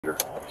here.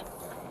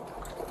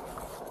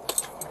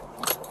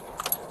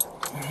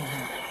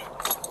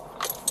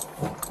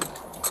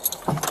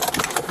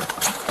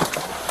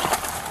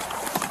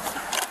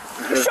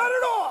 Shut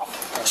it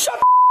off!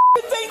 Shut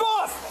the thing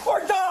off or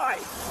die!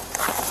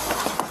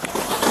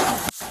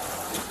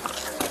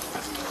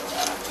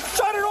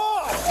 Shut it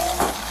off!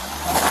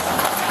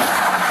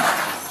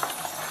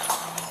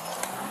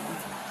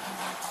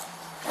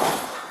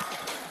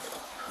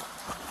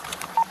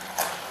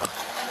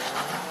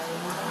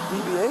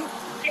 DBA?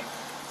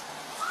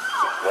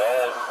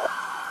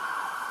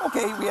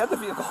 Okay, we had the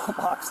vehicle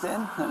boxed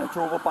in and it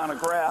drove up on the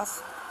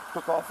grass,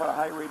 took off at a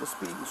high rate of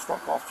speed and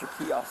struck Officer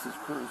Kehoss's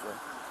cruiser.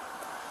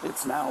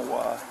 It's now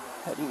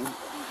heading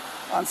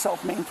on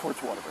South Main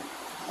towards Waterbury,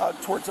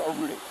 towards our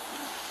route 8.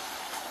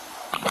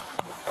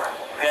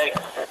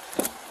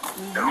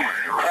 Okay.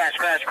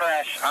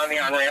 Crash. On the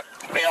on-ramp.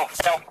 Bail.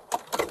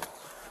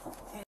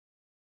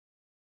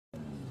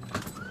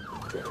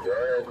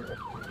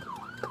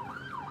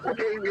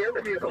 Okay, we have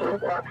the vehicle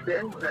boxed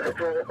in, and it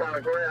drove up on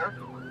the grass,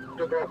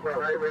 took off at a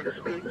high rate of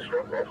speed and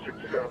struck Officer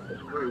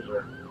Kehoss's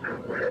cruiser.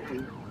 We're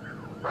heading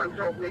on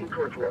South Main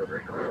towards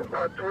Waterbury,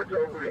 towards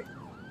our route 8.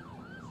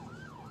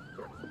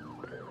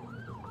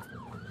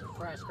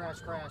 Crash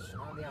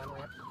on the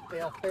on-ramp.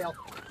 Bail.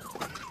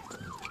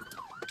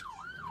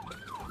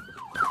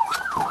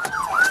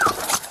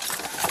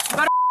 You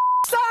better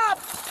stop!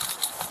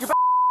 You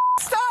better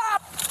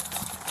stop!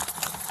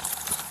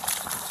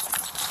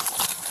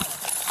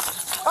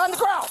 On the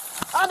ground!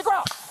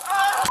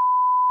 Ah!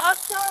 I'm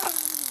done!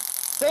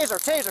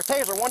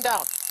 Taser, one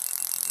down.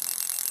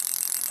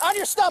 On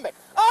your stomach!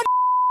 On your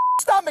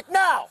stomach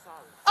now!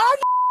 On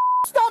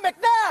your stomach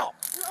now!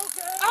 You're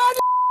okay? On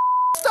your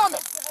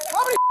stomach!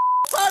 How many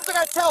times did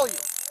I tell you?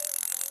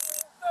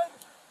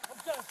 I'm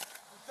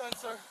done,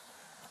 sir.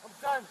 I'm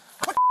done.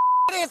 Put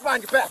your hands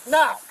behind your back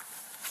now!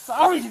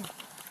 Sorry.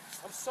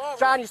 I'm sorry.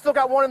 John, you still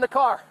got one in the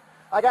car.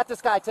 I got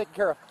this guy taken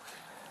care of.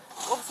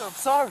 Officer, I'm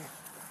sorry.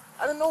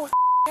 I didn't know what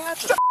happened.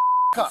 Shut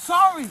up.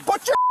 Sorry.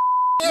 Put your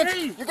hands.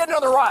 Hey. You're getting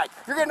another ride.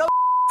 You're getting another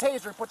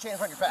taser and put your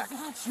hands on your back. I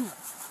got you.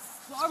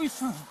 Sorry,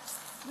 sir.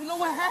 You know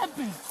what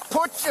happened.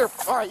 Put your...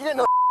 All right, you get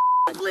another...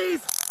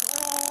 Please.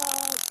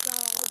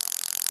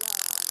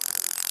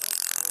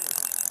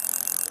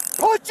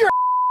 Put your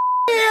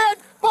hand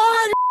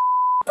behind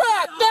your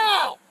back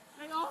now!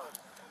 Hey,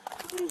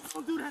 please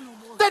don't do that no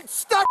more. Then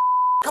stop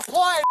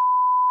complying.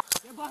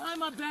 They're behind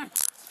my back.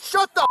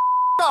 Shut the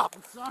up.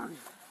 I'm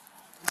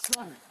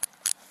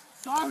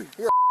sorry.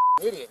 You're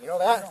an idiot, you know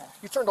that? No.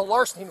 You turned a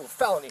larceny into a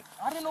felony.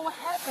 I didn't know what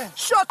happened.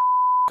 Shut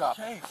the up.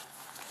 Okay.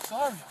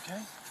 Sorry,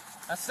 okay?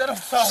 I said I'm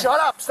sorry. Shut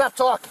up. Stop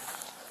talking.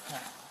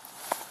 Okay.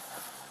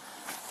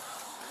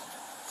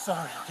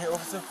 Sorry, okay,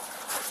 officer?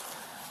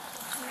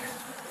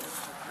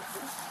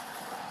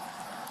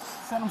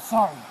 I said I'm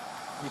sorry.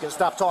 You can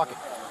stop talking.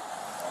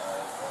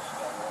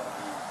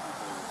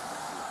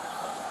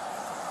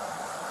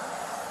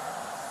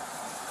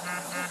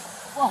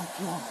 Fuck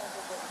you. I'm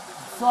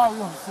sorry,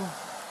 officer.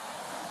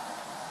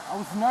 I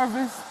was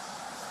nervous.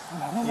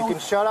 And I didn't know You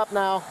can shut up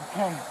now.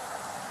 Okay.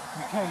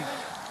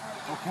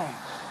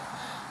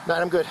 No,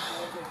 I'm good.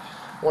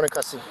 One in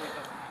custody.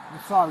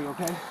 I'm sorry,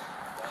 okay?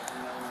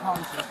 I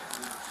promise you. I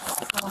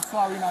said I'm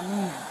sorry and I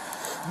mean it.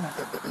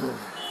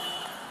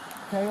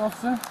 Okay,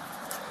 officer?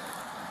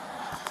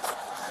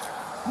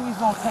 Please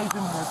don't take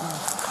them with me.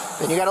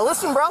 Then you gotta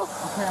listen, bro.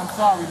 Okay, I'm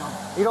sorry though.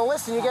 You don't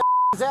listen, you get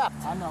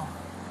zapped. I know.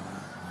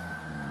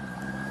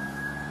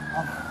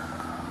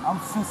 I'm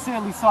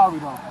sincerely sorry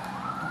though.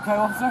 Okay,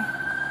 officer?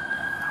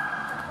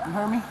 You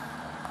heard me?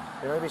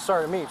 You're gonna be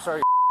sorry to me,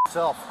 sorry to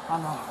yourself. I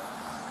know.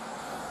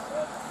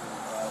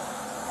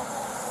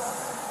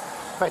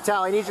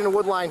 Vital, I need you in the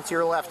wood line to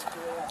your left.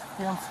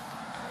 Okay,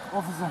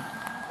 officer,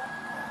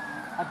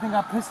 I think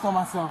I pissed on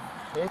myself.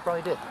 Yeah, you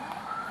probably did.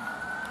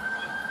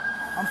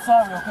 I'm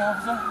sorry, okay,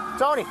 officer?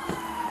 Tony!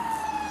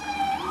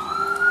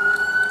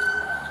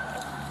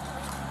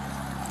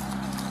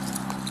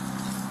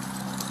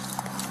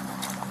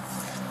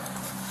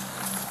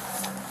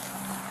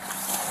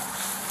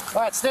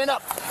 All right, stand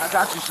up. I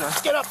got you, sir.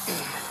 Get up.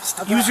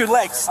 Use your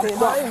legs.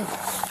 Stand up.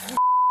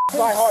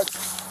 Try hard.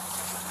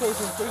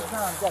 Tasing 3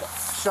 times. Get it.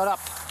 Shut up.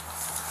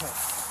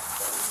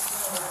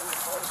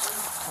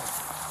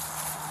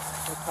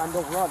 Next time,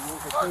 don't run.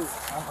 Use your taser.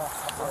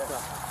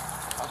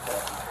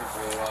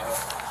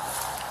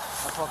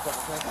 I fucked up,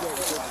 okay?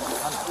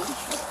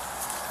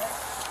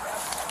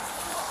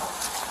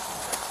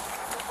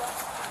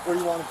 Where do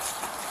you want him?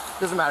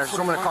 Doesn't matter. Just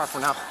throw him in the car for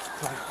now.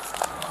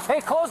 Hey,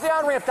 close the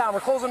on-ramp down.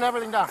 We're closing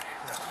everything down.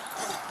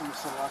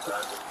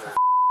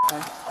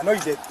 I know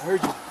you did. I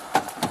heard you.